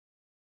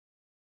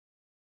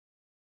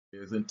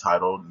Is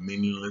entitled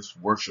Meaningless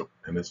Worship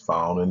and is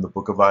found in the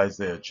book of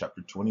Isaiah, chapter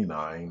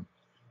 29,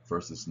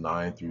 verses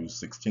 9 through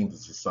 16.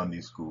 This is a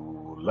Sunday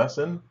school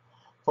lesson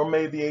for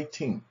May the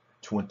 18th,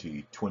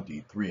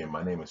 2023, and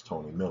my name is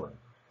Tony Miller.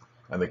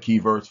 And the key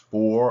verse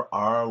for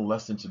our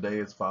lesson today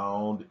is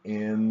found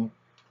in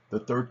the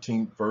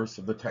 13th verse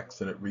of the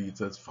text, and it reads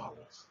as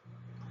follows.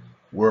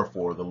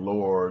 Wherefore the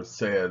Lord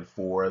said,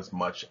 for as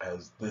much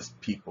as this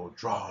people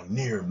draw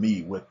near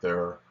me with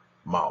their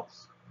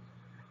mouths,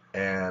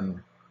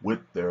 and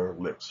with their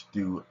lips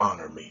do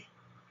honor me,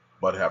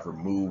 but have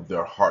removed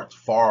their hearts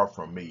far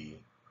from me,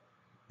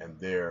 and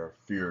their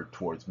fear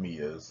towards me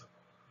is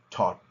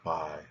taught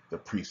by the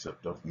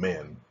precept of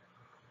men.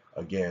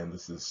 Again,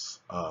 this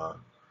is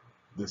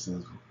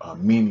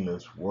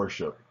meaningless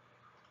worship.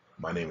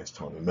 My name is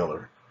Tony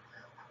Miller.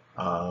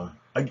 I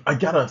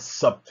got a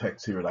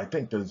subtext here that I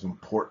think that is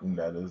important.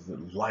 That is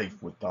that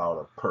life without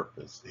a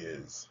purpose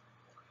is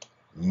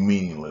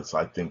meaningless.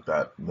 I think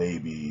that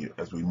maybe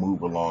as we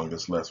move along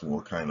this lesson,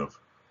 we'll kind of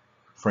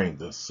frame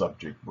the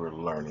subject we're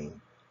learning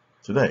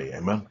today.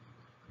 Amen.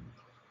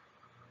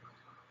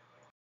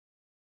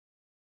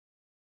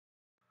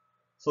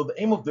 So the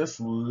aim of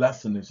this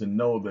lesson is to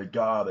know that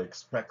God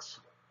expects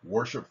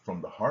worship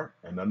from the heart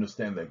and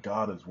understand that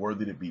God is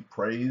worthy to be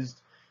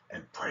praised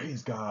and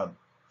praise God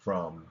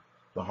from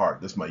the heart.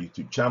 This is my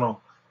YouTube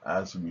channel.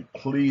 As you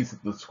please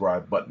hit the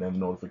subscribe button and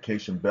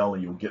notification bell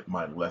and you'll get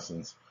my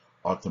lessons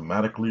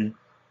automatically.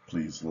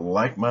 Please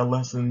like my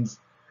lessons.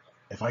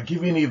 If I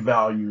give you any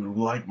value,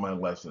 like my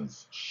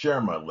lessons, share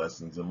my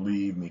lessons, and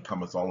leave me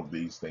comments. All of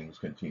these things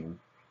continue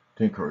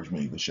to encourage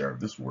me to share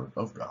this word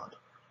of God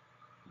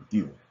with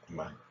you.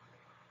 Amen.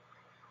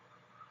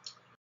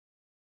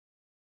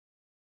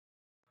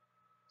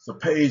 So the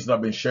page that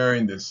I've been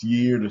sharing this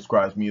year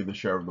describes me as the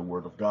share of the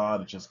word of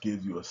God. It just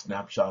gives you a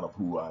snapshot of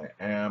who I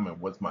am and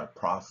what's my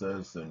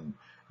process and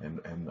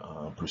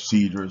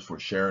procedures for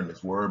sharing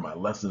this word. My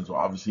lessons are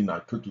obviously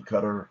not cookie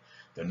cutter.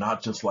 They're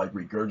not just like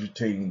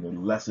regurgitating the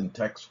lesson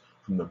text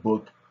from the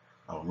book.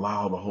 I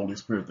allow the Holy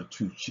Spirit, the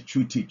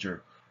true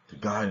teacher, to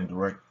guide and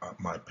direct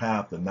my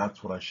path, and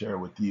that's what I share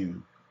with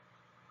you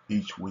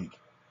each week.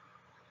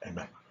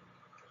 Amen.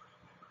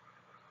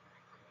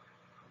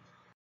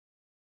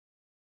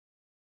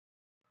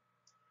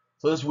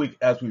 So this week,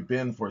 as we've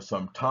been for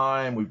some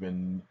time, we've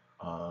been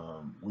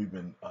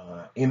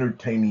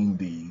entertaining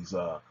these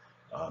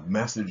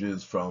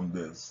messages from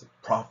this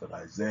prophet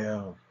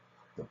Isaiah.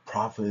 The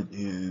prophet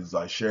is,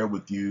 I share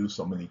with you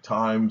so many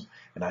times,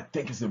 and I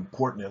think it's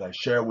important that I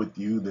share with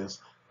you this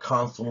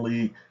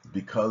constantly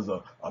because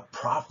a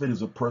prophet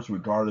is a person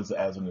regarded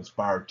as an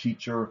inspired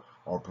teacher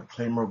or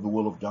proclaimer of the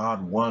will of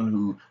God, one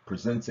who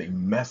presents a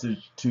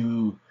message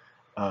to,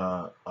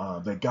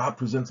 that God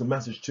presents a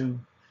message to,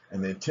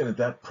 and the intent of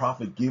that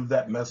prophet give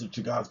that message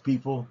to God's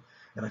people.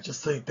 And I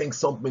just think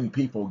so many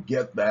people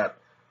get that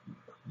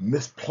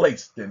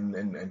misplaced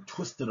and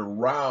twisted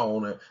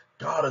around.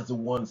 God is the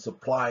one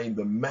supplying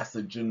the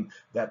message, and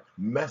that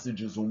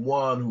message is the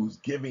one who's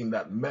giving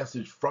that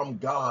message from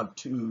God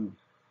to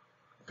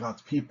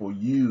God's people.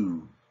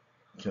 You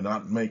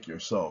cannot make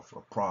yourself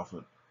a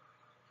prophet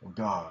of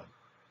God.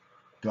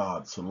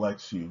 God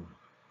selects you.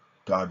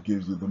 God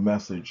gives you the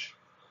message,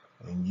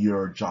 and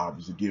your job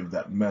is to give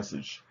that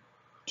message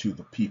to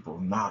the people,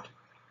 not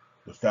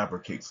to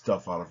fabricate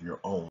stuff out of your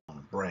own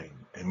brain.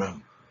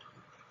 Amen.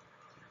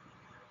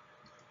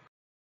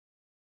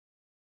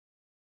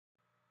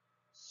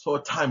 So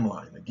a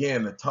timeline,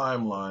 again, a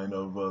timeline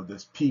of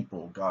this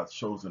people, God's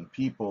chosen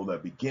people,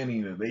 that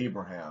beginning of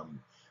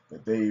Abraham,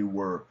 that they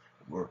were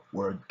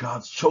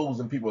God's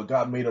chosen people.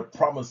 God made a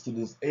promise to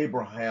this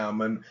Abraham,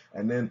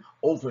 and then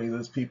ultimately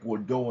this people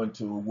would go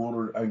into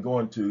go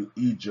into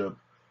Egypt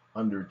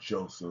under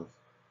Joseph.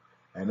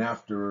 And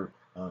after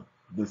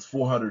this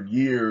 400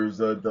 years,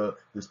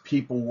 this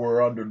people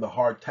were under the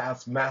hard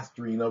task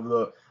mastering of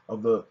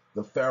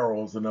the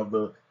pharaohs and of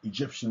the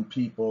Egyptian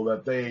people.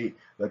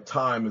 That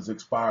time has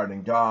expired,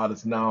 and God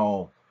has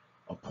now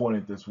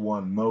appointed this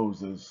one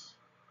Moses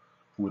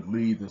who would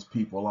lead this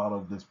people out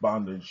of this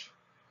bondage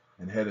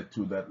and headed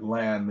to that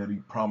land that he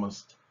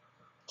promised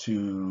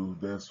to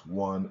this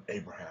one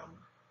Abraham.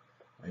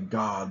 And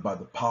God, by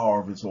the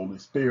power of his Holy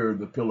Spirit,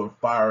 the pillar of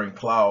fire and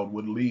cloud,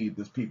 would lead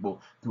this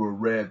people through a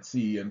Red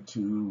Sea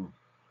into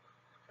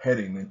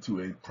heading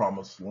into a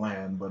promised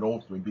land, but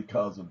ultimately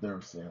because of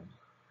their sin.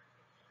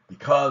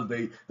 Because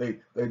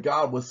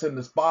God would send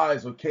the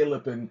spies of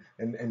Caleb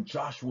and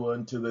Joshua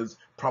into this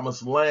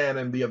promised land,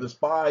 and the other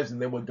spies,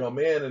 and they would come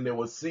in and they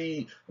would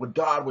see what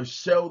God would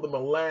show them, a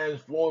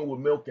land flowing with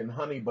milk and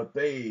honey, but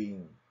they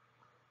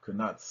could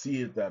not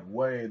see it that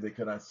way. They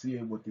could not see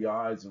it with the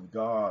eyes of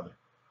God.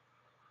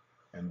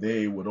 And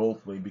they would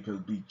ultimately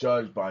be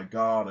judged by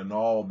God, and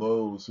all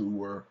those who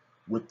were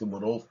with them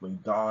would ultimately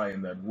die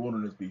in that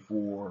wilderness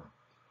before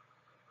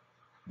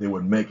they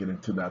would make it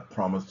into that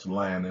promised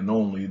land. And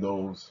only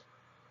those,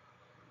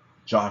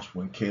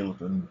 Joshua and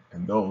Caleb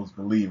and those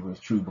believers,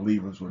 true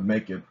believers, would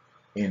make it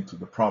into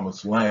the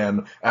promised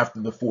land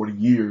after the 40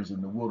 years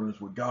in the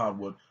wilderness, where God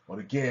would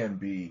again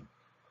be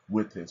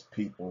with his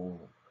people,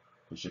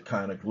 his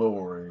Shekinah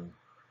glory.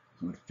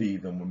 He would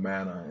feed them with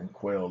manna and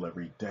quail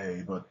every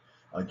day. But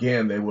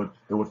again, they would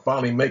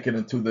finally make it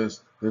into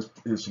this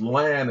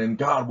land, and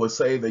God would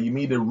say that you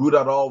need to root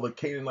out all the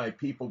Canaanite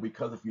people,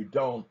 because if you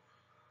don't,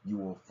 you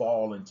will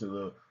fall into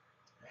the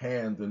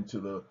hands,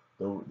 into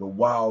the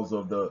wiles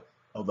of the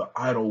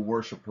idol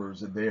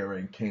worshippers there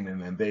in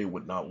Canaan, and they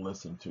would not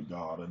listen to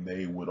God, and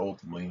they would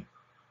ultimately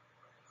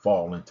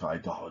fall into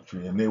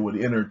idolatry, and they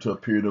would enter into a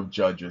period of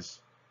judges.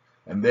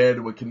 And there they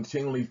would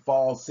continually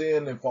fall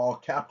sin and fall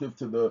captive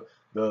to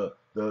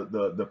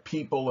the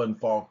people, and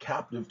fall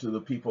captive to the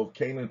people of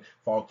Canaan,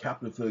 fall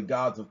captive to the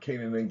gods of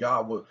Canaan, and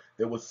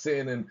they would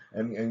sin,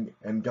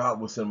 and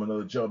God would send them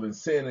another judge, and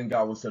sin, and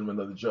God would send them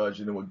another judge,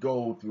 and it would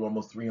go through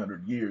almost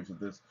 300 years of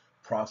this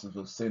process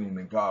of sinning,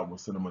 and God would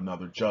send them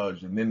another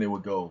judge, and then they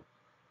would go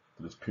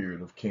to this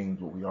period of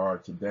kings where we are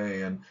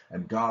today, and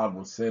God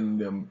will send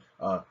them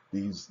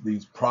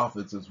these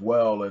prophets as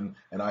well, and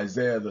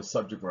Isaiah, the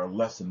subject of our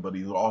lesson, but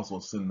He'll also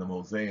send them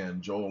Hosea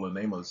and Joel and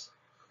Amos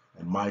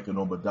and Micah and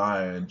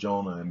Obadiah and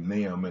Jonah and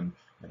Nahum and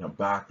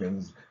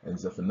Habakkuk and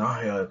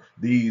Zephaniah.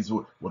 These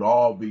would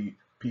all be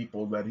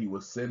people that He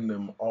would send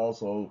them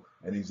also,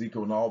 and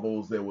Ezekiel and all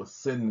those that would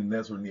send in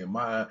Ezra and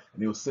Nehemiah,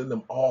 and He would send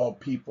them all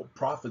people,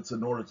 prophets,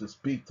 in order to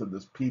speak to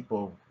this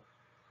people.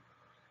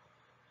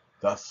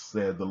 Thus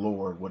said the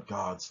Lord, what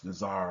God's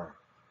desire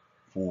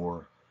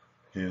for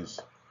His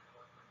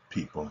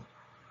people.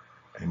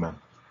 Amen.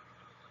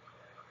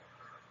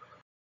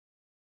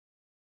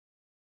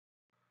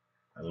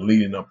 And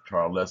leading up to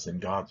our lesson,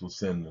 God will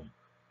send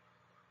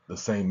the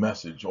same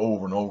message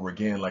over and over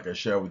again. Like I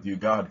shared with you,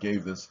 God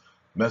gave this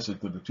message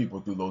to the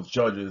people through those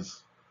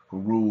judges who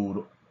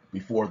ruled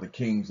before the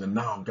kings, and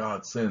now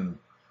God sends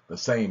the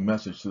same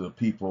message to the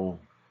people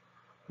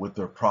with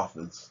their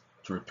prophets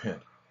to repent.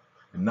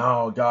 And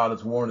now God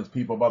has warned His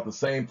people about the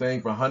same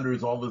thing for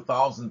hundreds, over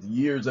thousands of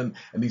years, and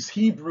these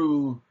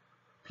Hebrew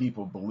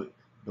people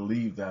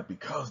believe that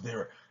because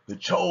they're the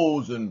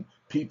chosen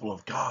people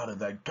of God, and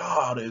that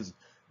God is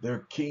their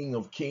King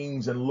of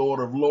kings and Lord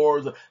of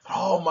lords,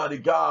 Almighty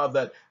God,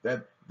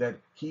 that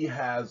He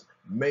has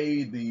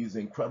made these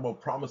incredible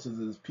promises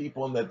to His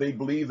people, and that they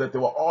believe that they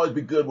will always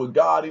be good with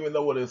God, even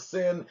though it is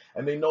sin,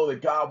 and they know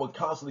that God will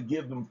constantly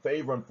give them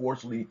favor.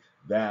 Unfortunately,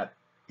 that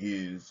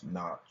is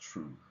not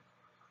true.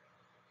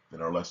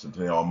 In our lesson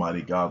today,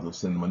 Almighty God will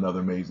send them another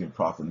amazing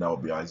prophet, and that will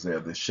be Isaiah,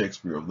 the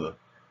Shakespeare of the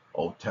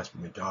Old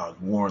Testament. God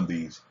warned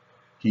these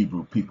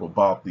Hebrew people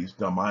about these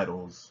dumb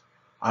idols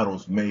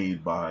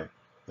made by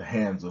the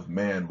hands of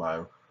man,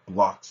 by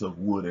blocks of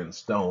wood and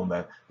stone,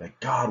 that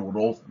God would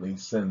ultimately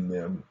send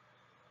them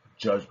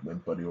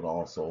judgment, but He would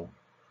also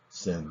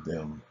send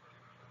them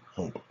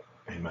hope.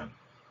 Amen.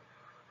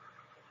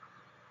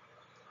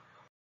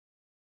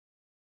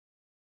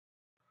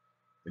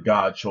 The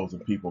God-chosen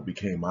people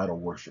became idol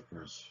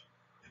worshippers.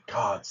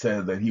 God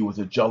said that He was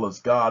a jealous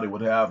God. He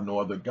would have no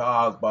other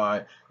gods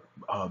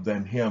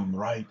than Him,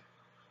 right?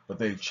 But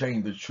they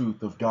changed the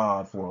truth of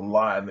God for a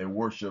lie, and they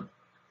worship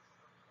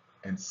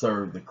and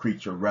serve the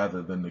creature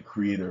rather than the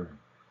Creator.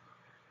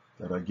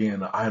 That again,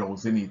 the idol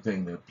is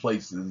anything that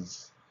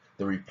replaces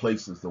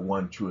the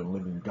one true and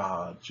living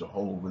God,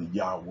 Jehovah,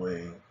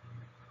 Yahweh,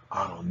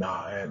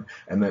 Adonai,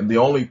 and then the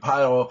only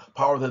power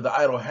that the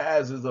idol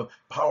has is the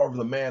power of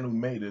the man who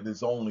made it.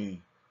 It's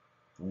only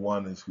the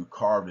one who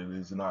carved it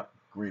is not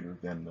greater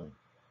than the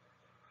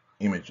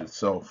image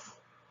itself.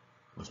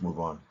 Let's move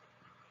on.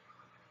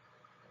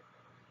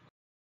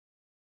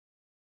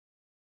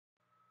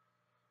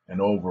 And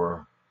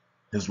over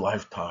his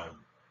lifetime,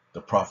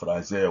 the prophet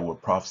Isaiah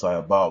would prophesy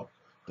about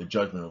the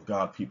judgment of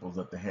God's peoples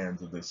at the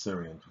hands of the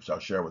Assyrians, which I'll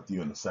share with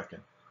you in a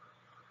second,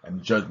 and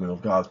the judgment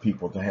of God's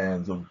people at the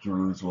hands of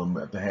Jerusalem,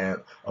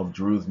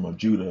 of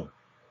Judah,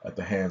 at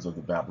the hands of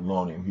the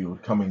Babylonian. He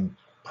would coming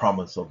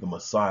promise of the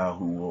Messiah,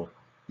 who will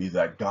be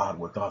that God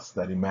with us,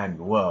 that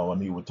Emmanuel,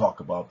 and he would talk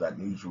about that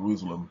New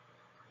Jerusalem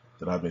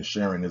that I've been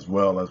sharing, as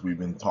well as we've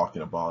been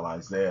talking about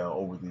Isaiah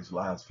over these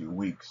last few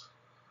weeks.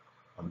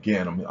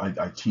 Again,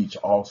 I teach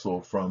also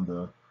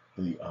from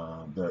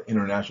the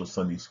International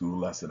Sunday School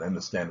lesson and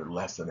the Standard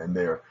lesson, and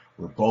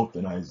we're both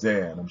in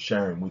Isaiah, and I'm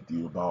sharing with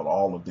you about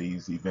all of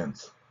these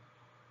events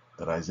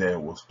that Isaiah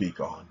will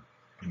speak on.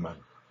 Amen.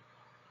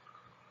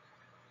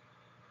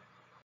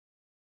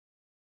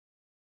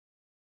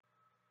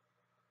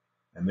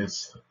 And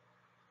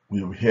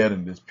we were heading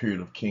in this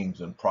period of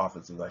kings and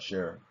prophets, as I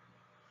shared.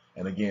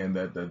 And again,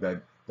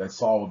 that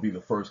Saul would be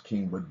the first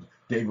king, but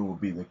David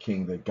would be the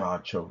king that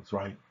God chose,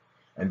 right?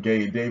 And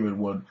David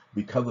would,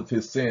 because of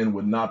his sin,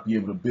 would not be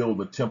able to build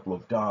the temple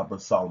of God,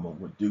 but Solomon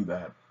would do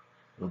that.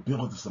 He would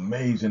build this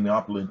amazing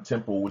opulent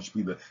temple, which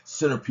would be the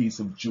centerpiece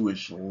of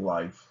Jewish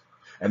life.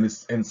 And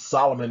it's in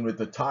Solomon, with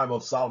the time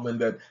of Solomon,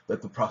 that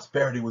the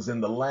prosperity was in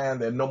the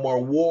land, and no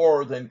more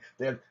wars, and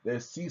they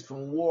ceased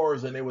from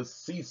wars, and they would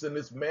cease in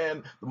this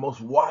man, the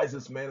most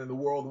wisest man in the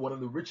world, one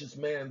of the richest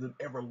men that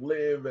ever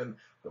lived. And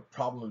the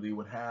problem that he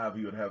would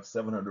have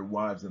 700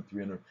 wives and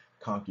 300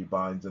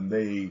 concubines, and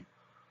they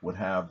would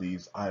have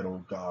these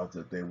idol gods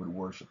that they would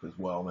worship as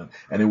well.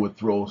 And it would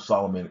throw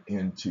Solomon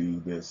into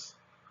this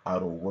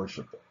idol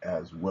worship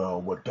as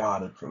well. What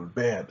God had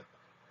forbid.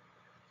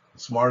 The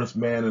smartest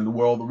man in the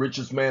world, the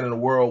richest man in the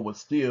world would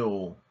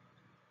still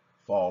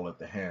fall at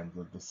the hands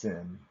of the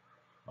sin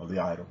of the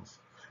idols.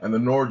 And the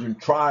northern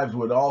tribes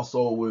would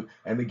also,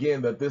 and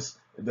again,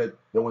 that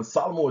when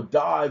Solomon would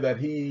die, that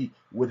he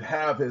would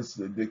have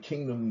the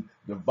kingdom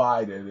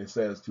divided. It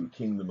says, two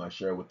kingdom I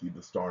share with you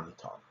the star of the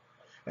top.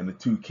 And the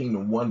two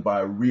kingdom, one by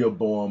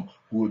Rehoboam,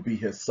 who would be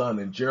his son,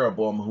 and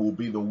Jeroboam, who would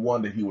be the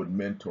one that he would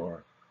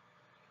mentor.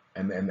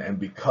 And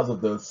because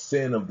of the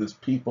sin of this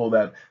people,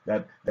 that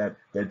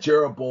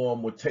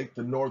Jeroboam would take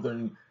the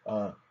northern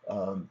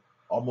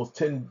almost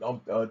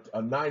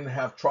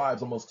 9.5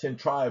 tribes, almost 10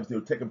 tribes. They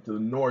would take them to the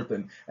north,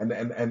 and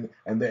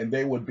then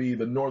they would be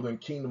the northern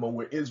kingdom,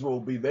 where Israel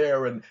will be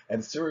there, and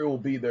Syria will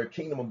be their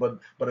kingdom.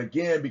 But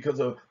again, because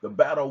of the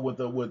battle with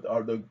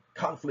the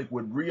conflict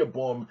with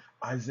Rehoboam,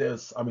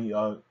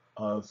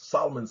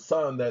 Solomon's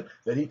son, that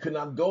he could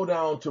not go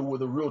down to where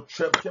the real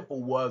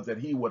temple was, that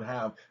he would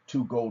have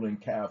two golden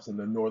calves in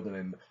the northern,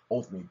 and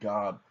ultimately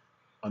God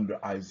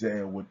under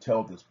Isaiah would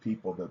tell this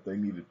people that they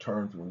need to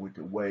turn from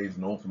wicked ways,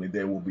 and ultimately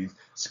they will be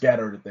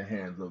scattered at the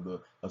hands of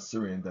the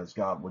Assyrians, as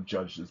God would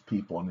judge his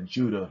people. And in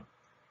Judah,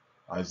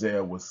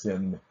 Isaiah would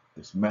send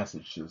this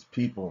message to his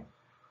people,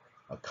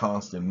 a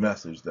constant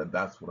message.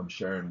 That's what I'm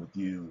sharing with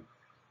you.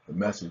 The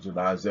message that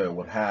Isaiah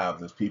would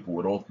have, this people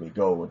would ultimately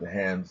go at the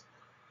hands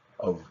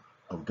of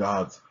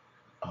God's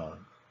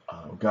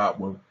God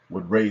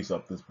would raise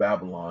up this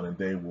Babylon, and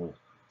they will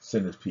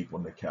send his people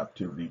into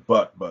captivity.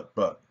 But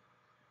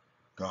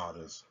God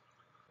has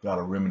got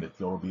a remnant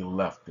that will be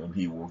left, and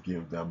he will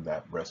give them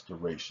that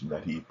restoration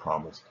that he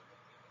promised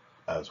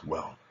as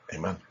well.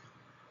 Amen.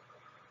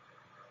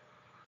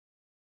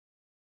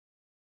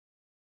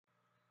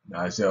 Now,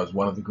 Isaiah is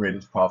one of the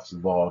greatest prophets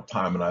of all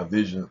time, and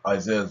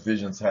Isaiah's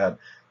visions had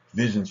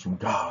visions from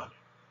God,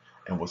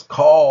 and was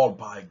called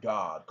by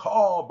God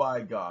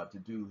to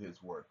do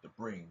his work, to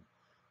bring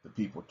the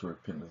people to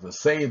repentance, to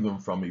save them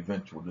from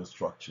eventual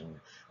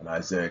destruction. And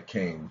Isaiah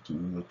came to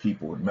the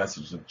people with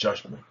messages of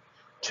judgment.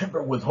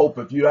 Temper with hope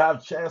if you have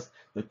a chance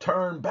to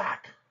turn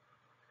back.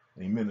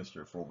 And he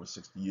ministered for over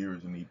 60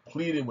 years, and he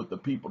pleaded with the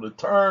people to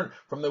turn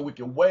from their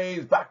wicked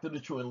ways back to the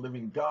true and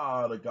living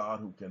God, a God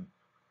who can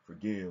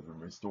forgive and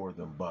restore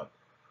them. But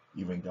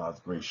even God's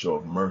great show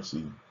of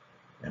mercy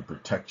and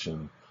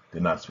protection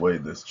did not sway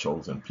this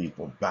chosen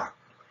people back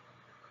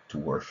to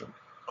worship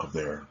of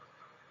their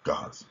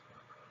gods.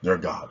 Their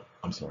God.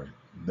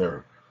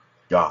 Their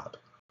God.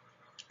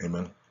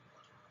 Amen.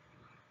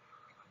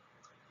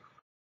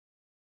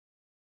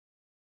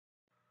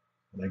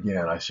 And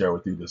again, I share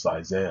with you this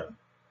Isaiah.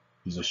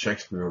 He's a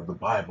Shakespeare of the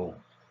Bible,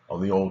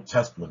 of the Old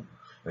Testament.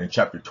 And in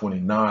chapter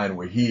 29,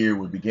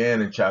 we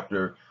began in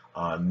chapter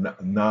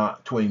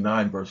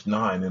 29, verse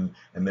 9,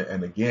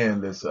 and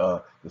again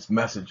this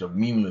message of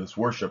meaningless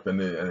worship,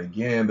 and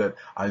again that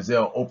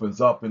Isaiah opens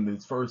up in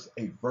these first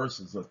 8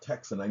 verses of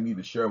text, and I need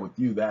to share with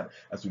you that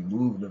as we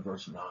move into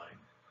verse 9.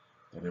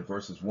 And in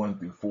verses 1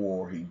 through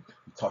 4, he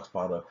talks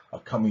about a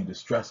coming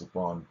distress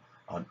on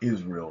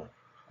Israel,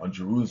 on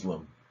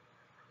Jerusalem,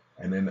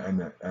 and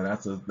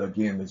that's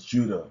again it's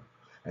Judah,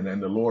 and then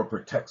the Lord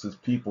protects his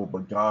people,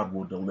 but God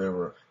will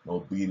deliver an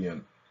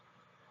obedient.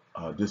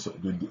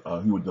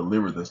 He would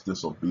deliver this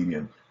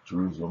disobedient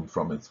Jerusalem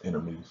from its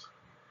enemies.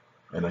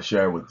 And I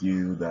share with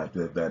you that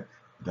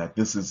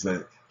this is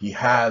that he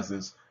has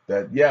this,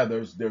 that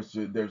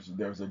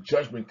there's a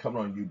judgment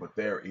coming on you, but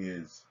there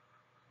is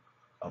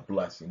a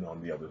blessing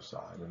on the other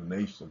side. And the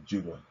nation of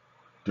Judah,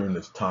 during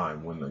this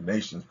time when the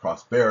nation's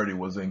prosperity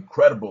was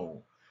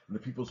incredible and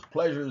the people's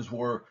pleasures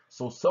were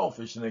so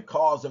selfish, and it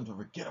caused them to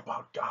forget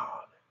about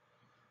God.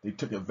 They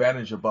took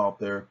advantage about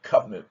their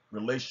covenant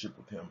relationship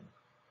with him.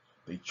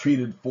 They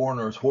treated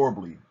foreigners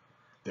horribly.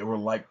 They were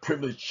like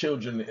privileged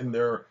children in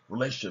their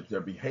relationships. Their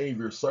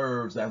behavior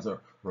serves as a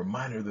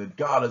reminder that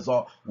God is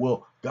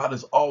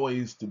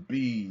always to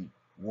be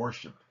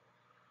worshipped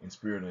in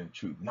spirit and in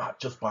truth, not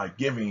just by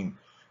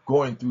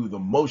going through the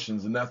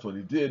motions. And that's what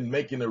he did,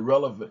 making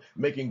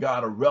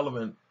God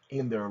irrelevant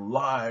in their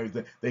lives.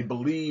 They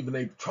believed and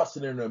they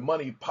trusted in their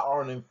money,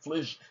 power, and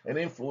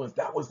influence.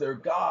 That was their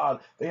God.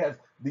 They had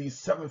these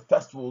 7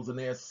 festivals, and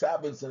they had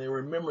Sabbaths, and they had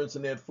remembrance,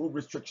 and they had food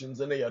restrictions,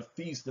 and they had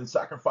feasts and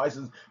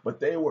sacrifices, but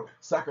they were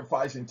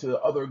sacrificing to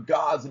other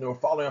gods, and they were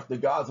following after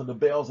the gods of the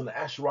Baals and the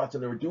Asheroths,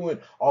 and they were doing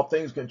all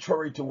things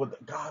contrary to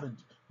what God had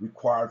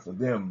required for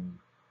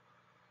them.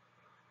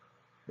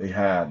 They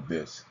had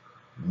this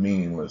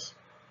meaningless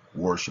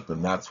worship,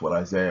 and that's what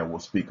Isaiah will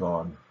speak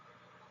on.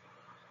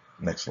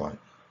 Next slide.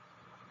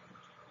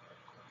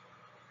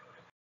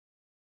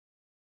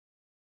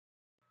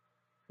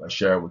 I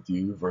share with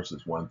you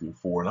verses 1 through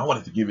 4, and I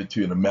wanted to give it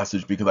to you in a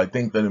message, because I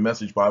think that in the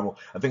Message Bible,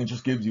 I think it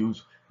just gives you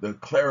the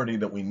clarity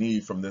that we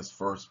need from this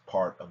first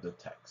part of the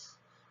text.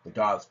 The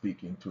God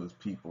speaking to his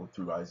people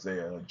through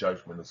Isaiah.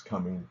 Judgment is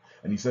coming,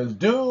 and he says,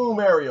 "Doom,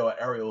 Ariel."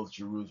 Ariel is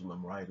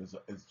Jerusalem, right? Is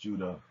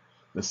Judah.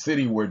 the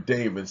city where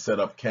David set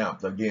up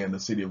camp, again, the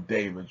city of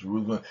David,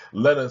 Jerusalem.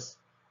 Let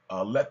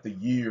the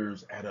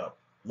years add up.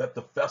 Let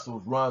the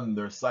festivals run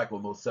their cycle,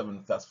 those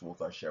 7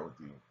 festivals I share with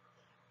you.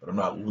 But I'm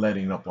not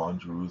letting up on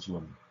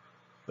Jerusalem.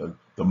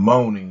 The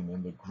moaning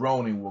and the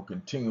groaning will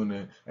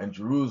continue, and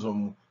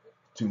Jerusalem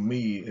to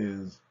me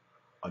is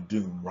a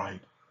doom,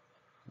 right?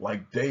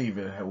 Like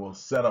David will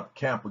set up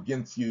camp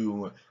against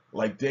you.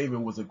 Like David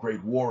was a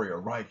great warrior,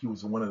 right? He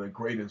was one of the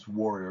greatest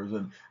warriors.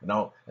 And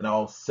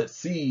I'll set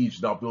siege,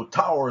 and I'll build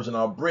towers, and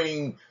I'll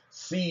bring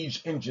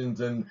siege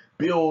engines and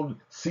build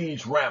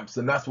siege ramps.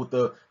 And that's what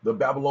the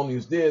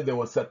Babylonians did. They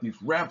would set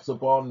these ramps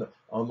up on the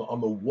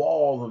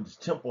walls of this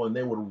temple, and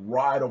they would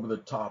ride over the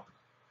top,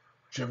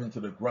 driven to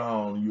the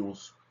ground. You'll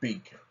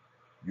speak.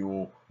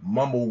 You'll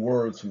mumble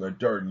words from the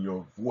dirt, and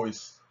your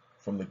voice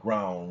from the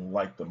ground,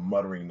 like the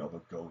muttering of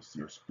a ghost.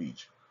 Your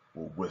speech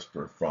will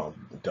whisper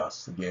from the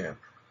dust. Again,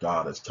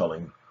 God is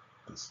telling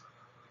this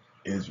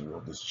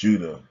Israel, this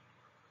Judah,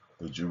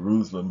 the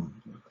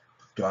Jerusalem,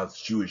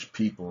 God's Jewish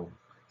people,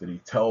 that he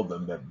tell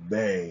them that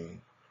they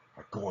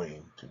are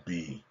going to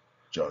be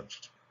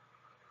judged.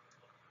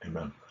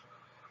 Amen.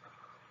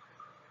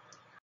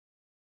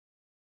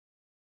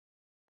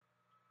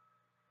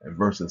 In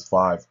verses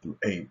 5 through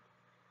 8,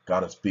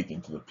 God is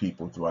speaking to the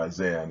people through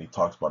Isaiah, and he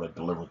talks about a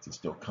deliverance is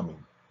still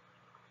coming.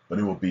 But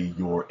it will be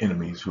your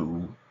enemies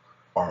who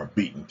are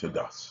beaten to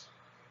dust.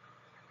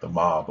 The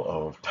mob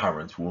of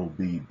tyrants will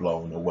be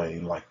blown away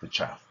like the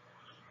chaff,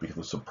 because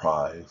of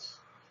surprise,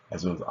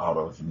 as it was out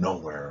of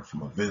nowhere,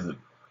 from a visit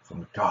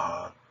from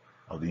God,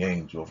 of the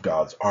angel of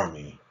God's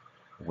army,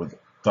 with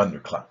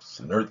thunderclaps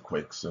and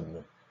earthquakes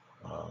and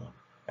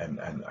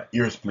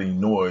ear-splitting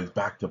noise,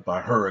 backed up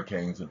by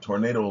hurricanes and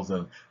tornadoes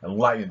and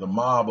lightning. The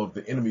mob of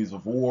the enemies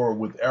of war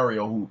with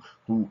Ariel,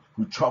 who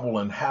trouble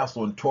and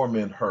hassle and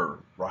torment her,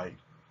 right?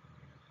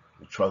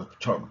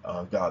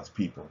 God's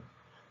people,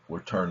 will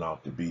turn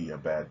out to be a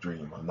bad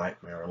dream, a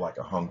nightmare, like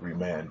a hungry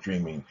man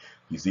dreaming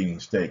he's eating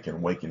steak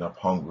and waking up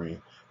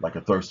hungry, like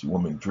a thirsty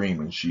woman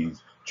dreaming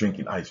she's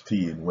drinking iced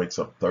tea and wakes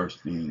up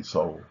thirsty.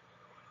 So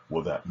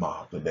will that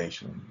mob, the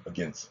nation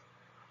against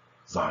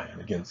Zion,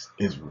 against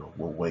Israel,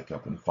 will wake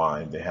up and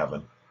find they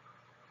haven't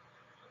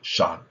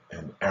shot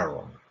an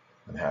arrow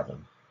and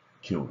haven't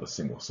killed a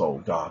single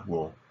soul. God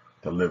will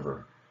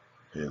deliver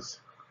his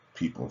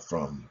people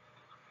from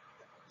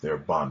their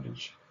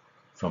bondage,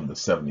 from the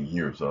 70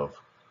 years of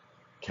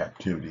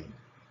captivity.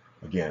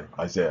 Again,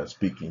 Isaiah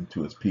speaking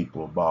to his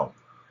people about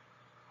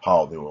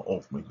how they will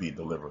ultimately be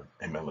delivered.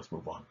 Amen. Let's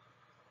move on.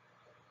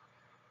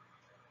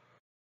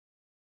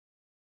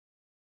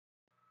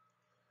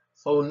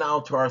 So now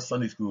to our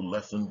Sunday school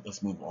lesson.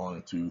 Let's move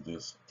on to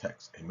this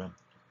text. Amen.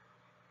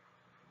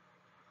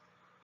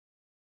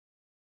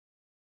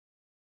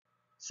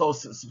 So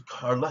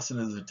our lesson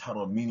is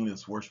entitled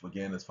Meaningless Worship.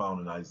 Again, it's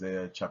found in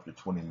Isaiah chapter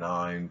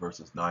 29,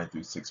 verses 9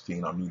 through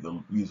 16. I'm going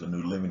to use a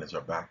New Living as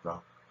our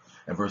backdrop,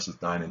 and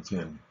verses 9 and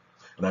 10.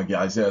 And again,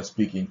 Isaiah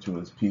speaking to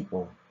his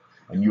people,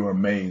 and you are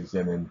amazed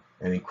and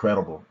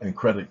incredible,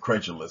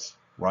 incredulous,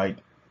 right?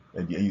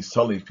 And he's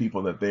telling these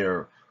people that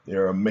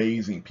they're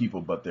amazing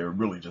people, but they're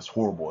really just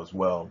horrible as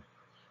well.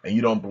 And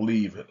you don't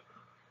believe it,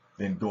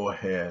 then go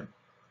ahead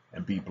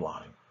and be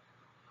blind.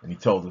 And he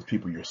tells his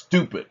people, you're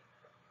stupid,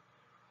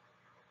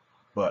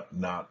 but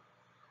not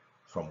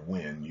from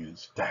when you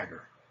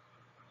stagger,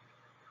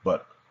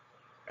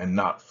 and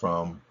not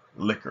from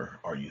liquor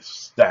are you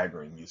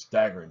staggering. You're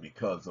staggering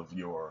because of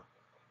your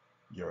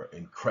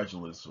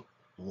incredulous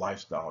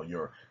lifestyle,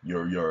 your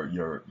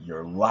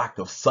lack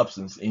of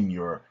substance in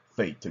your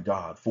faith to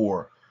God.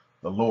 For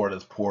the Lord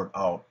has poured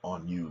out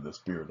on you the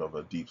spirit of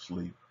a deep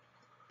sleep,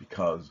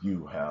 because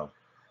you have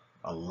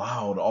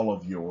allowed all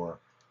of your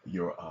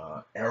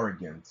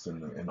arrogance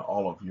and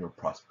all of your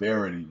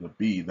prosperity to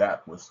be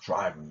that what's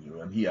driving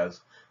you. And he has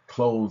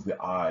closed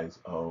the eyes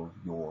of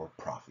your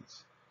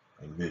prophets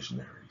and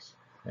visionaries.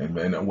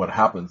 And what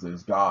happens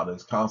is God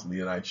is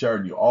constantly, and I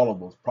shared you all of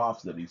those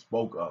prophets that he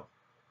spoke of,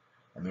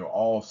 and they're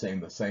all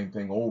saying the same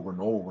thing over and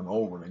over and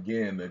over and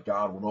again, that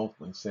God would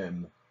ultimately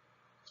send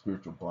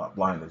spiritual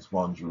blindness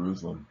upon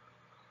Jerusalem,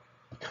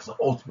 because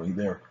ultimately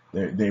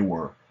they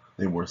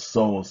were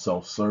so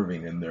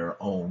self-serving in their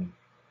own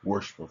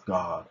worship of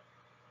God.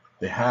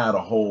 They had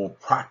a whole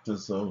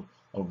practice of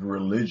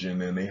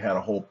religion, and they had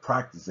a whole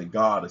practice that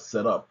God has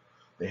set up.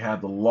 They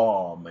had the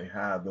law, and they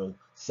had the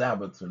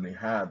Sabbaths, and they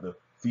had the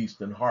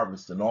feast and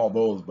harvest and all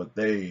those, but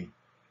they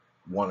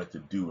wanted to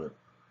do it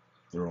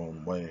their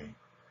own way.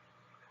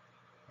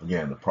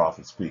 Again, the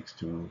prophet speaks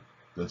to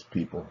this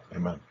people.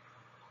 Amen.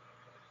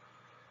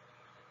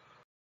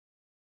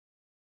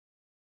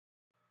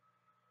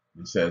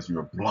 He says,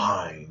 you're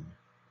blind,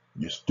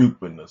 you're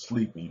stupid and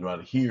asleep, and you do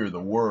not hear the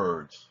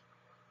words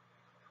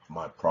of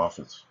my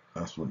prophets.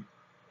 That's what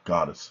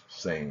God is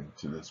saying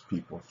to this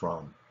people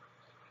from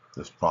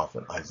this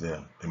prophet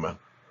Isaiah. Amen.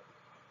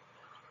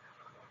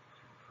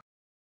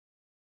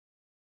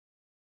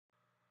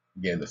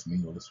 Again, this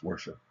meaningless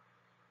worship.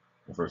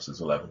 In verses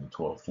 11 and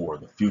 12, for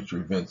the future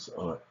events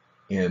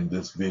in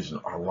this vision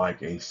are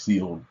like a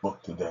sealed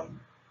book to them.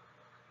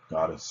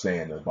 God is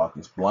saying about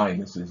this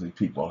blindness that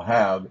people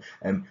have.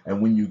 And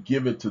when you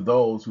give it to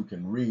those who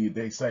can read,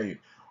 they say,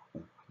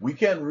 we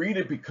can't read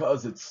it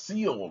because it's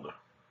sealed.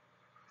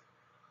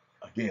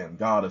 Again,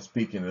 God is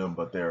speaking to them,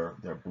 but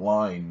they're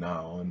blind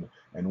now.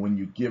 And when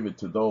you give it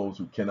to those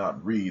who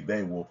cannot read,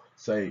 they will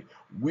say,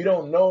 we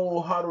don't know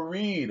how to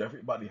read.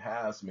 Everybody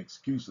has some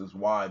excuses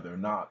why they're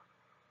not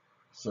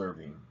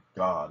serving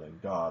God,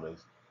 and God is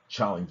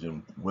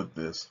challenging with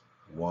this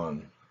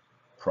one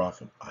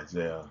prophet,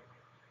 Isaiah.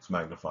 Let's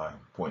magnify.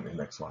 Point in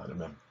the next slide.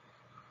 Amen.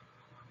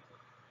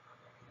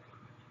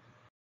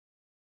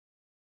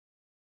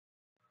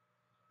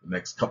 The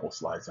next couple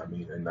slides, I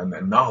mean, and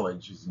that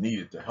knowledge is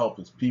needed to help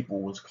his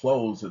people was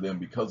closed to them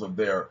because of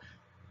their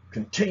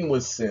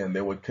continuous sin.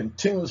 They would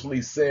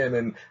continuously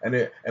sin, and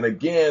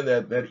again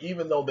that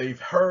even though they've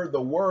heard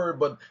the word,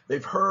 but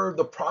they've heard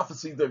the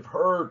prophecy, they've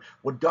heard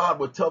what God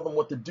would tell them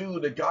what to do,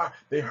 that God,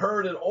 they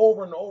heard it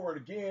over and over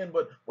again,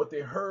 but what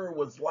they heard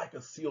was like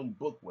a sealed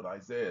book. What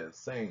Isaiah is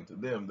saying to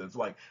them, that's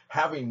like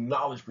having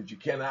knowledge but you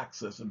can't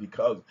access it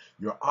because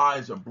your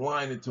eyes are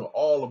blinded to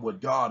all of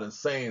what God is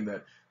saying,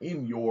 that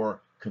in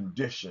your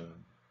condition,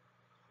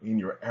 in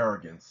your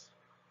arrogance,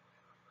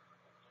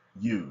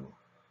 you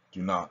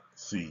do not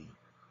see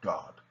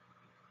God,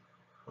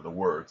 or the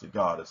words that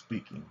God is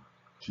speaking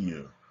to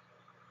you.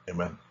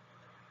 Amen.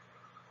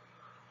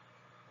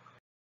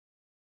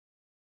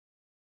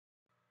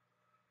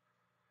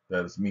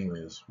 That is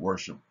meaningless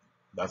worship.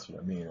 That's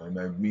what I mean. And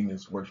that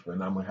meaningless worship,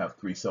 and I'm going to have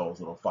three cells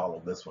that'll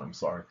follow this one. I'm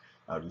sorry.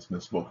 I just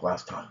misspoke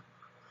last time.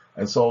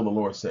 And so the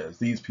Lord says,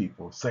 these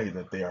people say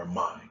that they are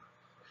mine,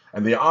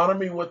 and they honor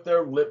me with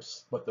their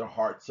lips, but their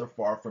hearts are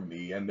far from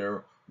me, and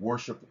their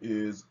worship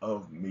is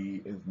of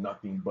me is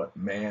nothing but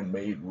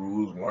man-made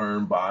rules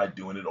learned by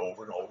doing it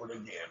over and over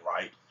again,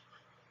 right?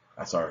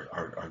 That's our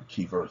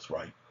key verse,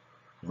 right?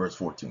 Verse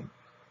 14.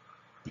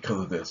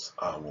 Because of this,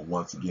 I will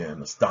once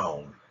again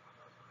astound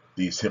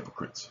these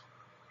hypocrites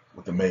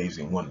with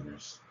amazing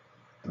wonders.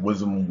 The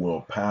wisdom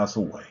will pass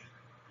away.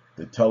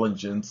 The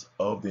intelligence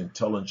of the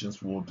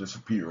intelligence will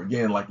disappear.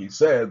 Again, like he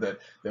said, that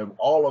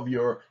all of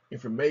your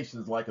information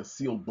is like a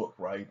sealed book,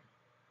 right?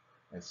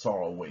 And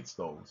sorrow awaits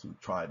those who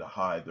try to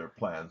hide their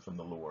plans from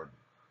the Lord,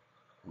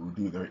 who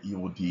do their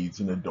evil deeds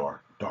in the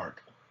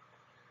dark.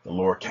 The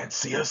Lord can't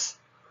see us.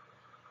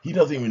 He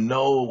doesn't even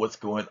know what's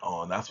going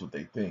on. That's what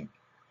they think.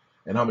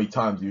 And how many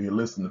times do you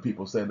listen to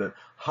people say that,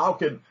 how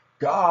could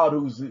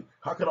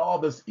how could all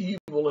this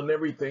evil and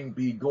everything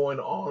be going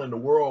on in the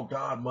world?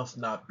 God must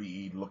not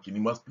be looking. He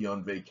must be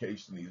on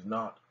vacation. He's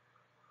not.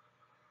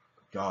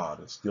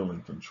 God is still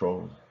in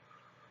control.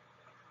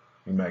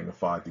 We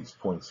magnify these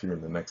points here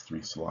in the next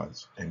three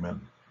slides.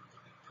 Amen.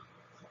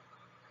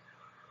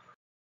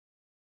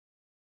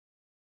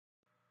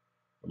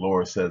 The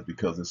Lord says,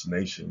 because this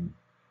nation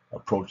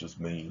approaches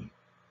me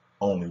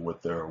only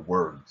with their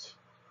words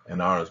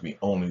and honors me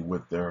only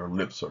with their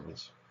lip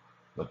service,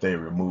 but they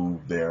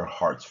remove their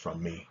hearts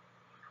from me,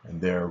 and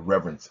their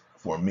reverence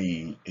for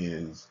me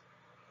is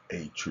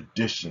a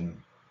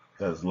tradition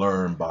that is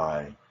learned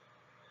by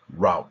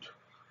route,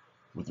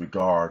 with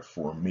regard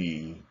for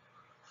me,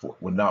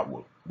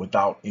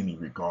 without any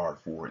regard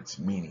for its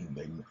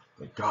meaning.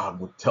 That God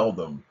would tell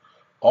them.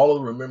 All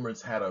of the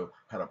remembrance had a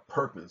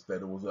purpose.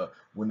 That it was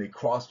when they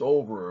crossed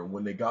over,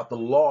 when they got the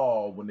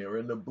law, when they were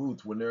in the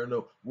booths, when they're in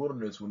the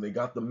wilderness, when they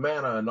got the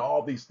manna, and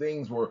all these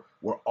things were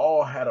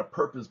all had a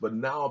purpose. But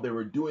now they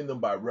were doing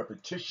them by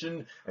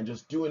repetition and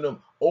just doing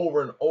them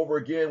over and over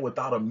again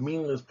without a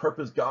meaningless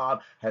purpose. God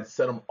had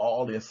set them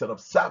all. He had set up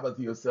Sabbath.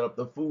 He had set up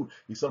the food.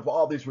 He set up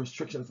all these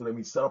restrictions for them.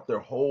 He set up their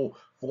whole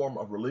form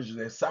of religion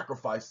and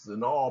sacrifices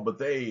and all. But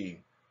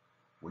they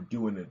were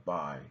doing it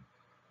by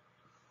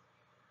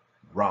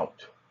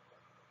route,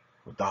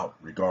 without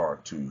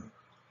regard to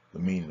the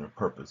meaning or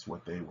purpose.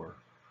 What they were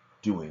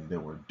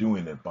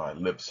doing it by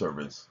lip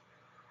service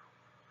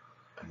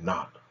and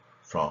not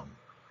from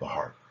the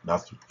heart.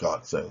 That's what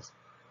God says.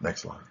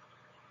 Next line.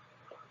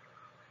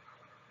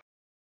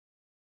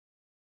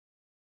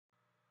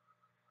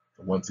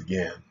 Once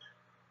again,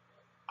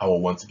 I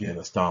will once again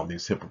astound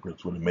these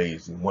hypocrites with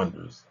amazing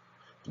wonders.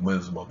 The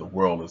wisdom of the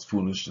world is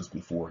foolishness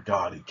before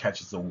God. He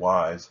catches the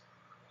wise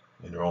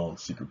in their own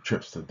secret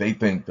trips, that they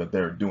think that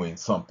they're doing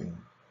something,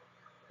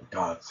 but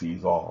God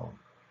sees all,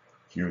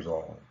 hears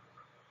all,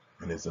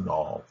 and is in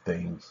all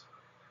things.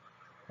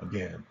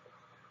 Again,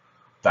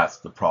 that's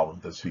the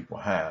problem those people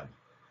had.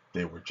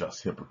 They were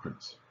just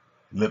hypocrites.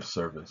 Lip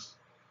service.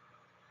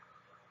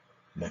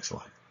 Next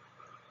slide.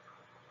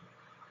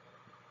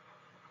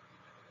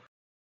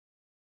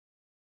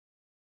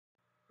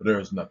 But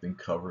there is nothing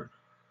covered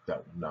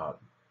that will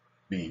not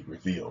be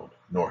revealed,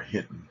 nor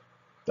hidden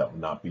that will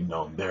not be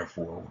known.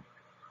 Therefore,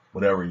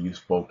 whatever you've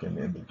spoken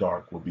in the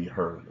dark will be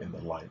heard in the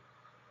light.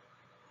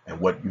 And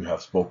what you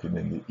have spoken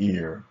in the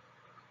ear,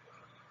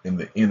 in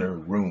the inner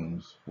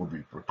rooms, will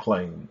be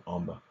proclaimed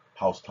on the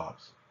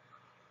housetops.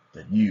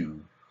 That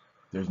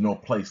there's no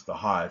place to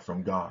hide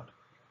from God.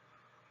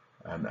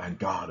 And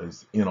God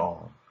is in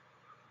all,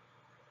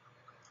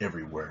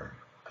 everywhere,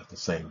 at the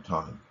same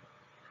time.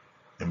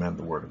 Amen,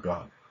 the word of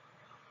God.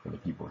 for the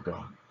people of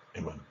God.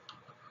 Amen.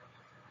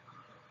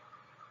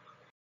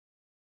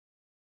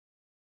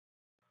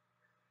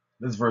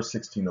 This is verse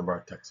 16 of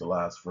our text, the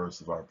last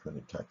verse of our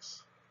printed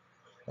text.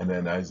 And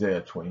then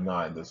Isaiah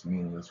 29, this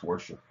meaningless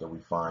worship that we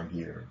find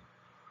here.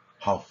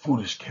 How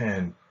foolish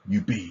can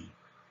you be?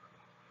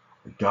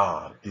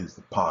 God is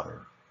the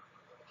potter.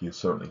 He is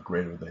certainly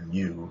greater than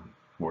you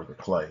who are the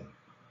clay.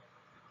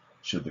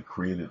 Should the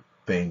created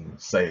thing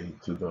say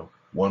to the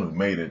one who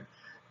made it,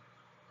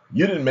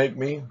 you didn't make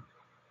me?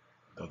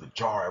 Does the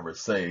jar ever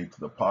say to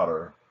the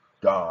potter,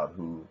 God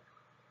who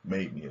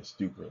made me is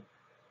stupid?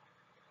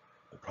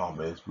 The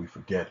problem is we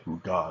forget who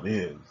God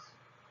is.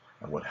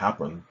 And what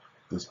happened,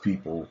 this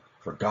people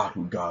forgot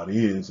who God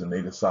is, and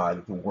they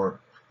decided to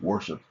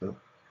worship the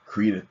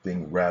created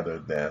thing rather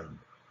than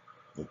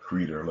the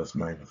creator. Let's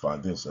magnify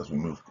this as we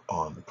move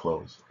on to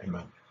close.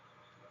 Amen.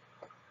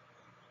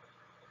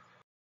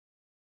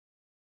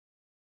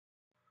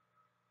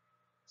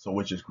 So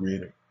which is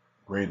greater,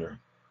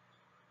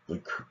 the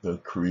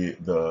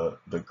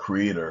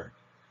creator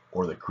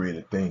or the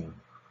created thing?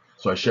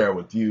 So I share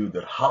with you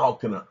that how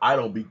can an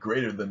idol be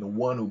greater than the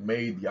one who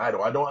made the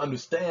idol? I don't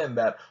understand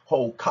that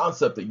whole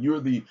concept that you're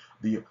the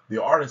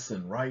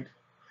artisan, right?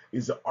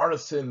 Is the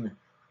artisan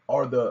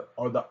or the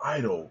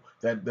idol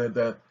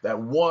that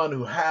one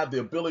who had the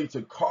ability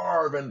to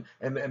carve and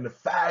to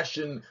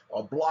fashion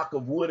a block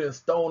of wood and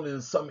stone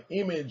is some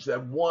image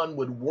that one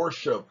would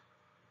worship?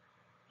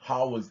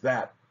 How is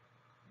that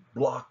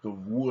block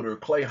of wood or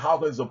clay?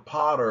 How is a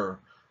potter?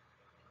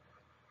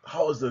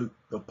 How is the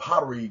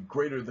pottery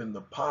greater than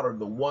the potter,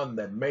 the one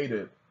that made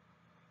it?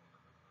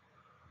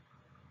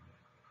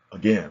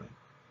 Again,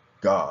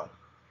 God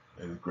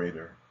is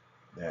greater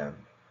than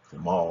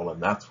them all,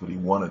 and that's what he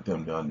wanted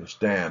them to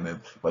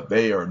understand. But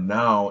they are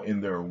now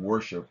in their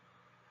worship,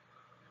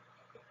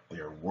 they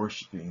are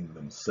worshiping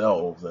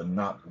themselves and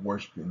not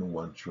worshiping the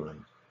one true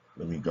and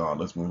living God.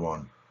 Let's move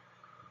on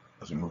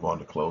as we move on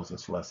to close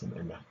this lesson.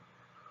 Amen.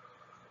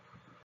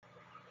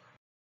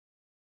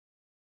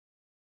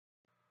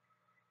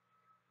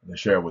 And I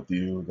share with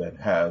you that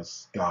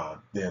has God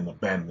then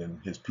abandoned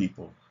his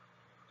people?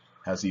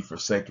 Has he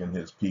forsaken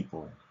his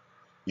people?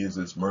 Is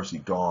his mercy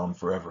gone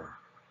forever?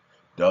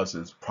 Does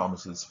his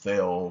promises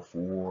fail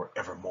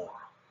forevermore?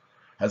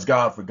 Has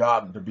God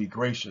forgotten to be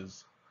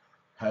gracious?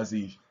 Has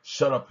he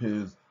shut up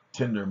his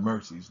tender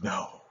mercies?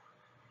 No.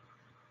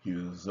 He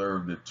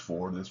reserved it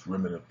for this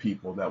remnant of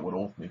people that would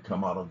ultimately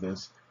come out of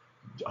this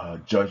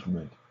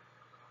judgment.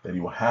 That he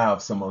will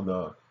have some of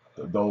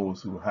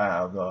those who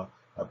have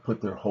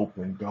put their hope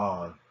in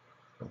God,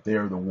 but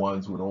they're the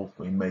ones who would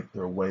ultimately make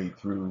their way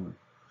through.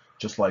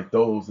 Just like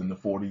those in the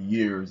 40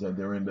 years that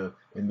they're in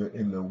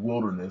the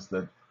wilderness,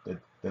 that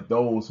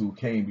those who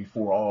came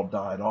before all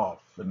died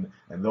off, and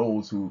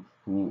those who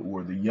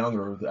were the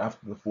younger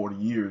after the 40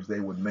 years, they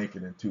would make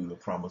it into the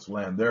promised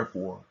land.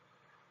 Therefore,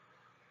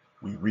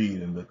 we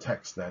read in the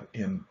text that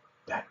in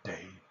that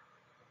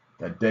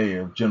day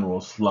of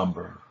general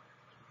slumber,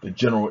 the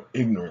general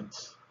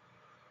ignorance,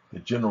 the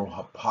general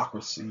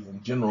hypocrisy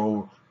and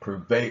general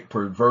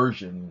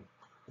perversion,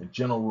 the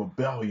general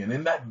rebellion,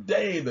 in that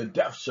day the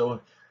deaf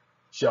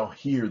shall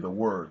hear the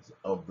words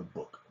of the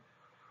book,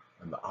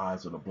 and the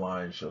eyes of the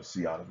blind shall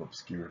see out of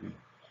obscurity.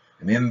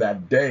 And in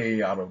that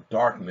day, out of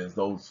darkness,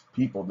 those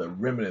people, the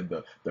remnant,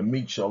 the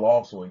meek shall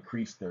also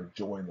increase their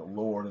joy in the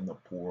Lord, and the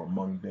poor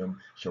among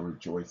them shall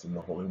rejoice in the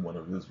Holy One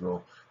of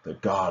Israel.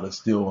 That God is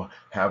still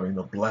having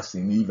the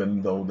blessing,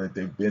 even though that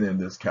they've been in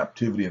this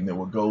captivity, and they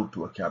will go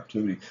to a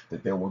captivity,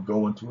 that they will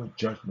go into a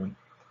judgment.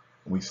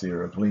 And we see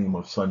a gleam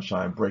of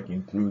sunshine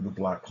breaking through the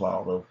black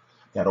cloud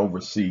that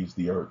oversees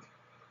the earth.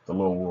 The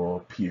Lord will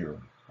appear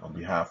on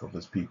behalf of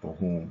his people,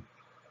 whom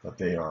that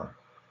they are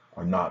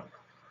not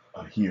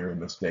here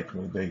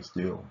mistakenly. They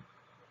still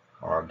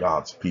are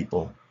God's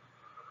people.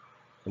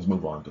 Let's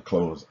move on to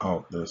close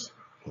out this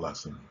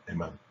lesson.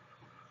 Amen.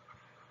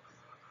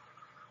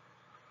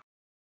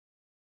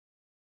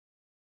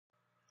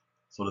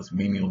 So this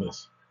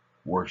meaningless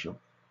worship.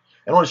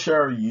 And I want to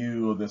share with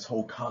you this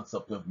whole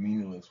concept of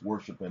meaningless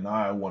worship, and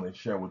I want to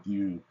share with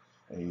you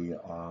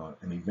an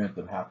event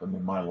that happened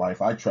in my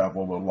life. I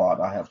traveled a lot.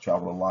 I have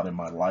traveled a lot in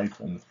my life,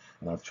 and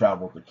I've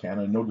traveled to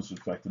Canada. No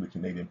disrespect to the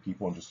Canadian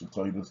people, and just to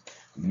tell you this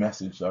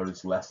message or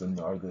this lesson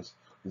or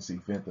this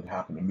event that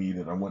happened to me,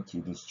 that I went to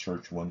this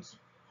church once.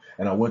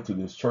 And I went to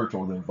this church. I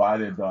was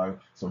invited by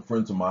some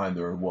friends of mine.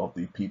 They're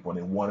wealthy people, and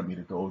they wanted me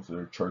to go to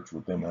their church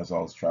with them as I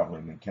was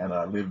traveling in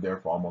Canada. I lived there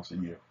for almost a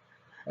year.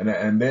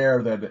 And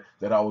there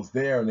that I was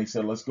there, and they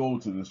said, let's go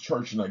to this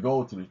church. And I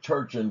go to the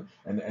church, and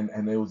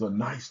it was a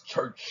nice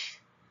church,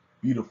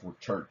 beautiful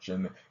church.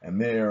 And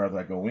there, as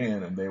I go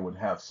in, and they would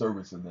have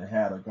service, and they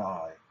had a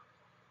guy.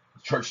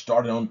 The church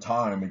started on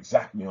time,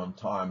 exactly on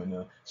time, and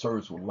the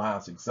service would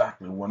last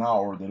exactly 1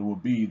 hour. That it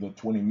would be the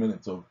 20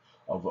 minutes of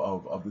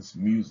this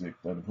music.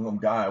 That some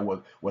guy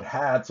would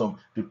had some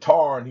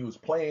guitar, and he was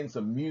playing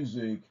some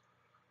music,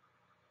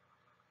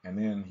 and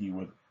then he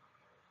would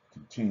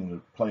continue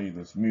to play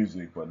this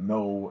music, but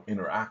no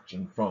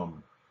interaction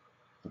from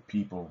the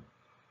people.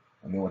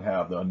 and they would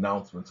have the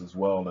announcements as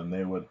well, and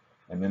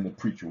then the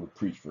preacher would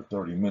preach for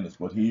 30 minutes.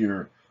 But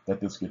here, that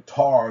this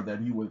guitar that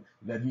he was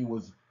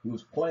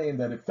playing,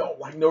 that it felt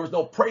like there was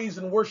no praise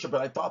and worship,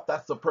 and I thought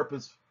that's the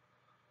purpose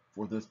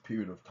for this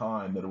period of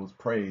time, that it was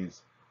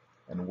praise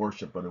and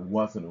worship, but it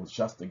wasn't. It was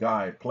just a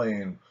guy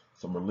playing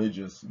some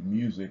religious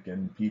music,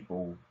 and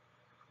people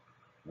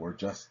were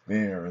just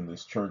there in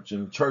this church.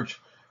 And the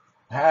church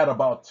had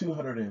about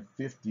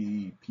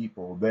 250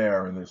 people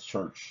there in this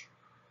church.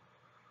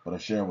 But I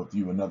share with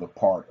you another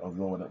part of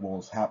what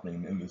was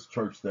happening in this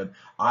church, that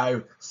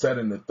I sat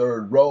in the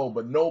third row,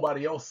 but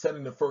nobody else sat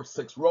in the first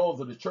 6 rows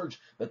of the church.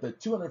 That the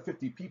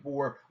 250 people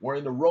were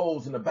in the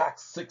rows in the back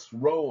 6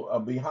 row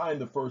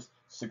behind the first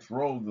 6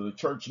 rows of the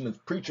church, and this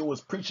preacher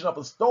was preaching up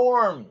a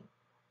storm.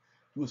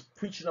 He was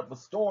preaching up a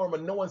storm,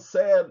 and no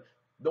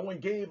one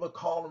gave a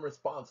call and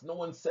response. No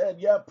one said,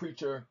 "Yeah,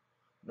 preacher."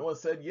 No one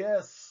said,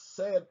 "Yes,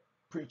 said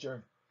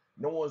preacher."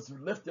 No one's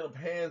lifting up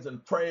hands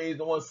and praise.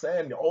 No one's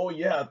saying, "Oh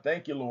yeah,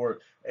 thank you, Lord.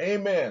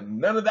 Amen."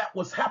 None of that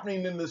was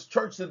happening in this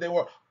church. That they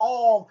were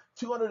all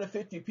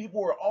 250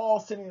 people were all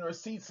sitting in their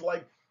seats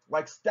like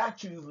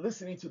statues,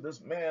 listening to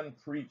this man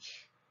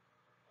preach.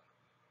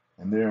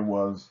 And there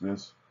was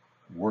this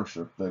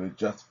worship that it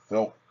just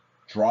felt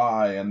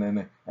dry, and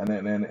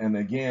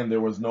again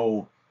there was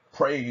no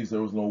praise,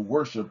 there was no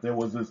worship. There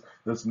was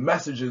this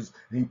messages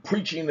he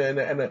preaching, and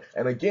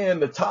again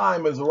the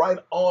time is right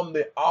on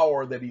the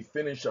hour that he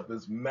finished up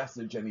his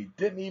message, and he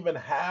didn't even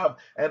have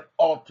an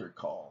altar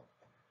call.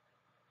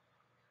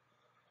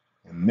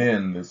 And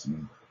then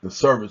the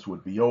service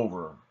would be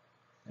over,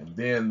 and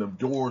then the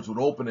doors would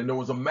open, and there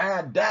was a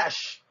mad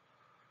dash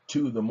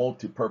to the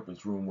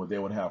multi-purpose room where they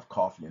would have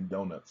coffee and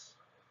donuts.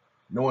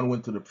 No one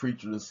went to the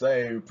preacher to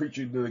say,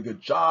 "Preacher, you did a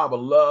good job. I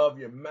love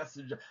your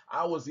message."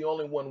 I was the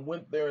only one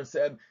went there and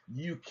said,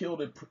 "You killed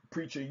it,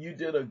 preacher. You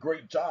did a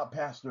great job,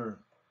 pastor."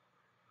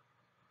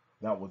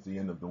 That was the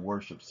end of the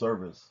worship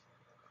service.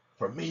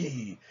 For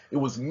me, it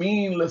was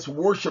meaningless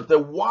worship. That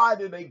why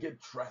did they get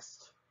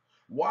dressed?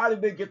 Why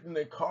did they get in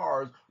their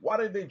cars? Why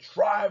did they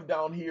drive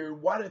down here?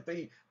 Why did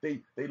they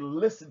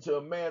listen to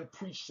a man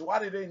preach? Why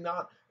did they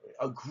not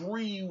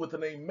agree with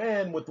an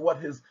amen with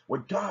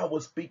what God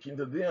was speaking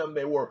to them?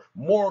 They were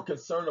more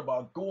concerned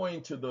about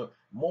going to the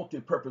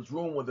multi-purpose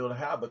room where they would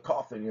have the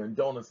coffee and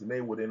donuts, and they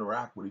would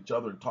interact with each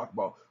other and talk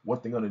about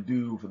what they're going to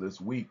do for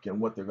this week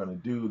and what they're going to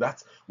do.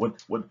 That's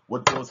what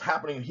was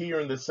happening here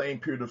in the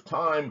same period of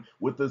time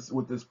with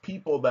this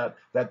people, that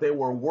they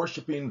were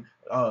worshiping.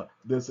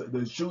 This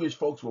Jewish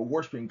folks were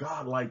worshiping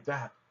God like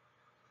that.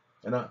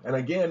 And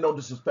again, no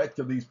disrespect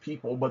to these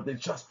people, but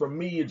for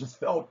me, it just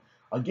felt,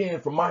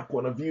 again, from my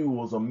point of view, it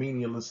was a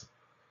meaningless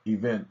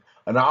event.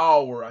 An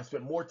hour, I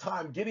spent more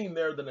time getting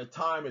there than the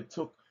time it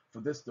took for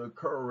this to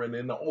occur. And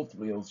then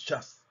ultimately, it was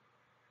just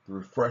the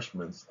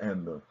refreshments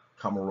and the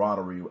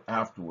camaraderie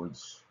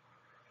afterwards.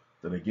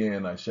 That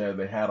again, I said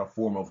they had a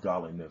form of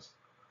godliness.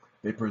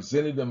 They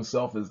presented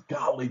themselves as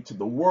godly to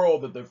the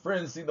world, that their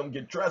friends see them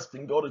get dressed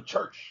and go to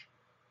church.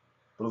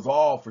 But it was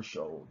all for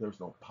show.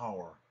 There's no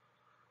power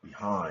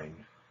behind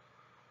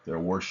their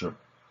worship.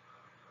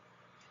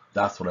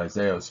 That's what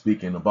Isaiah is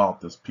speaking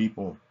about, this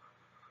people.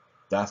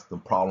 That's the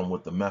problem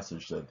with the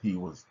message that he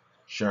was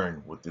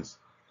sharing with this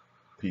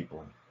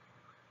people.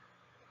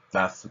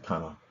 That's the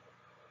kind of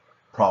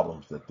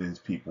problems that these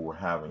people were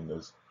having.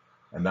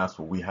 And that's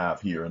what we have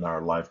here in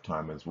our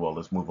lifetime as well.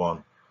 Let's move on.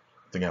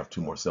 I think I have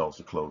 2 more cells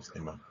to close.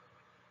 Amen.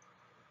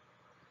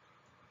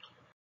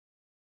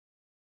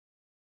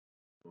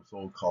 The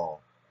so-called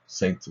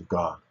saints of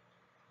God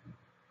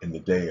in the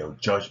day of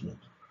judgment,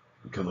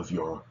 because of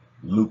your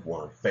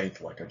lukewarm faith,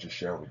 like I just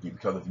shared with you,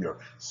 because of your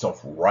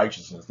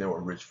self-righteousness. They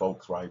were rich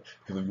folks, right?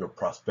 Because of your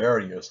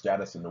prosperity, your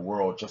status in the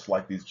world, just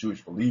like these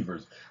Jewish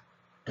believers,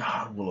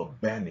 God will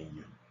abandon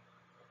you.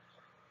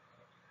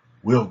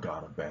 Will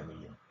God abandon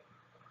you?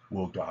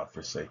 Will God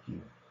forsake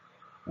you?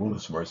 Will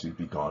his mercy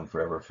be gone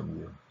forever from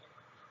you?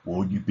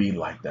 Will you be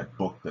like that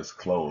book that's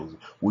closed?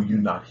 Will you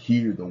not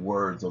hear the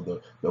words of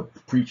the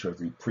preacher as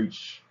he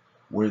preach?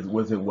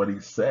 Was it what he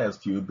says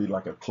to you be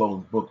like a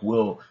closed book?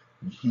 Will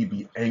he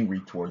be angry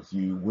towards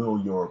you? Will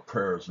your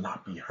prayers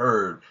not be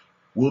heard?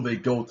 Will they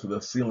go to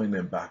the ceiling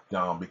and back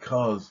down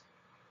because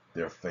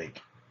they're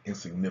fake,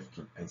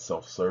 insignificant, and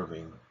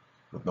self-serving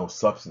with no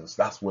substance?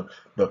 That's what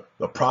the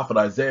prophet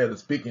Isaiah is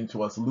speaking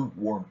to us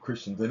lukewarm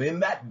Christians. And in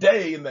that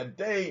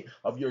day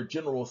of your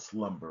general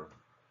slumber,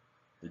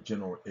 the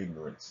general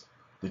ignorance,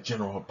 the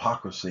general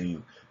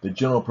hypocrisy, the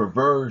general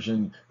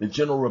perversion, the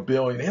general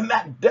rebellion, in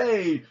that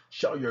day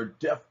shall your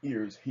deaf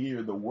ears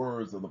hear the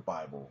words of the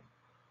Bible.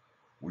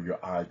 Will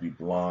your eyes be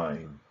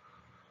blind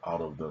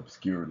out of the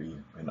obscurity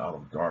and out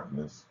of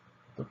darkness?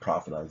 The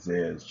prophet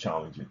Isaiah is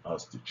challenging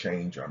us to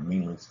change our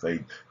meaningless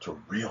faith to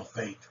real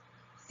faith.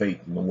 Faith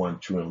in the one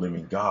true and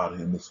living God,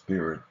 in the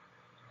Spirit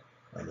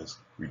and his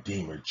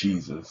Redeemer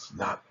Jesus,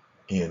 not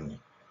in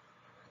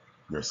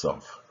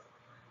yourself.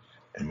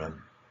 Amen.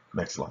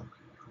 Next slide.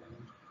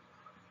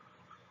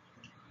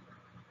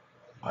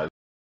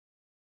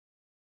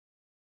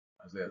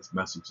 Isaiah's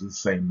message is the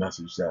same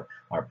message that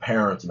our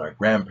parents and our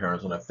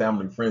grandparents and our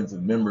family, friends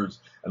and members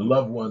and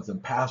loved ones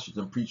and pastors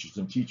and preachers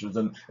and teachers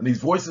and these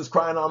voices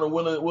crying out in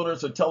the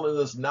wilderness are telling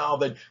us now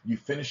that you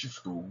finish your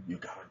school, you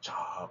got a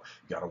job,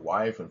 you got a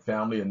wife and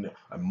family and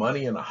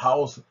money and a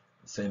house. The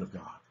saint of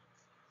God,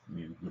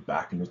 you're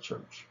back in the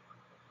church,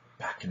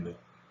 back in the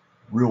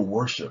real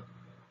worship.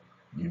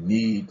 You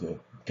need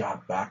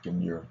God back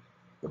in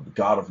the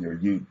God of your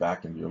youth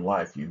back in your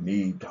life. You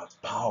need God's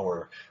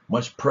power.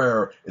 Much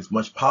prayer is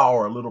much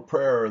power. A little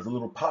prayer is a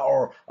little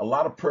power. A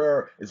lot of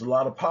prayer is a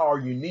lot of power.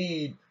 You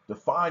need to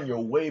find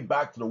your way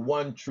back to the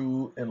one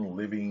true and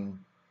living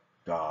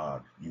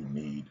God. You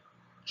need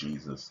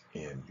Jesus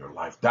in your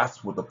life.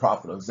 That's what the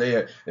prophet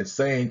Isaiah is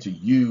saying to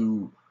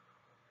you,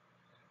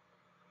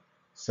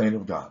 saint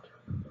of God.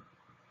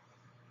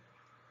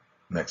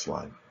 Next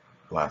slide.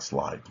 Last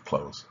slide to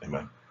close.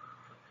 Amen.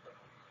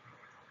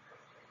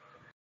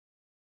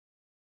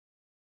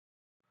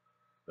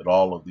 That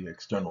all of the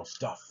external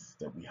stuff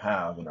that we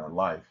have in our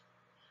life,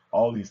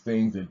 all these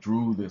things that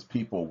drew this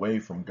people away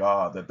from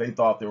God, that they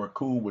thought they were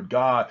cool with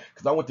God.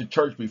 Because I went to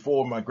church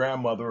before my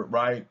grandmother,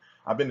 right?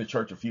 I've been to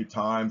church a few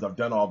times. I've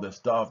done all this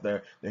stuff.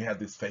 They had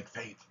this fake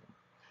faith.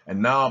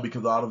 And now,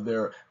 because out of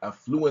their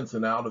affluence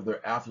and out of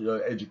their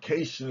after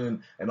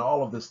education and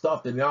all of this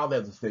stuff, they now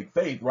have this fake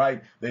faith,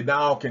 right? They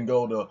now can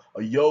go to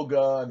a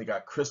yoga and they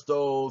got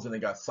crystals and they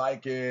got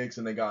psychics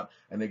and they got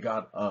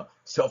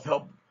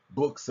self-help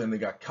books and they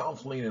got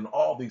counseling and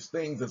all these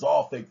things. It's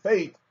all fake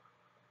faith.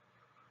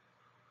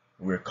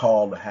 We're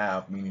called to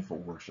have meaningful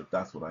worship.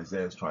 That's what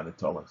Isaiah is trying to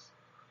tell us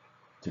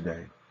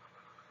today.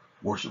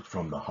 Worship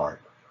from the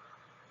heart.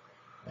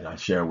 And I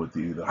share with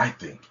you that I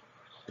think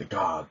that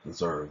God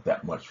deserves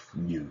that much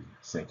from you,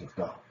 saint of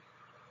God.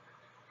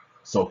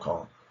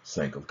 So-called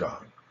saint of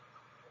God.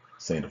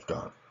 Saint of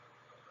God.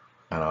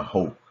 And I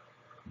hope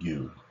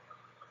you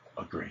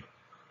agree.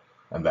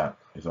 And that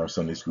is our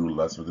Sunday school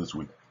lesson for this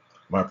week.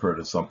 My prayer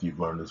is something you've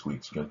learned this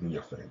week. Strengthen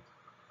your faith.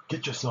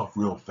 Get yourself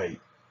real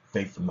faith.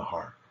 Faith from the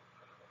heart.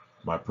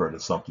 My prayer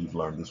is something you've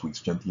learned this week.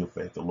 Strengthen your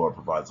faith. The Lord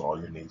provides all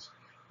your needs.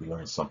 We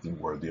learn something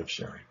worthy of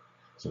sharing.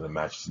 So in the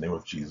matchless name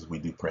of Jesus, we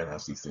do pray and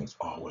ask these things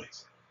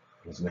always.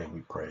 In His name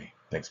we pray.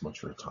 Thanks much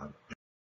for your time.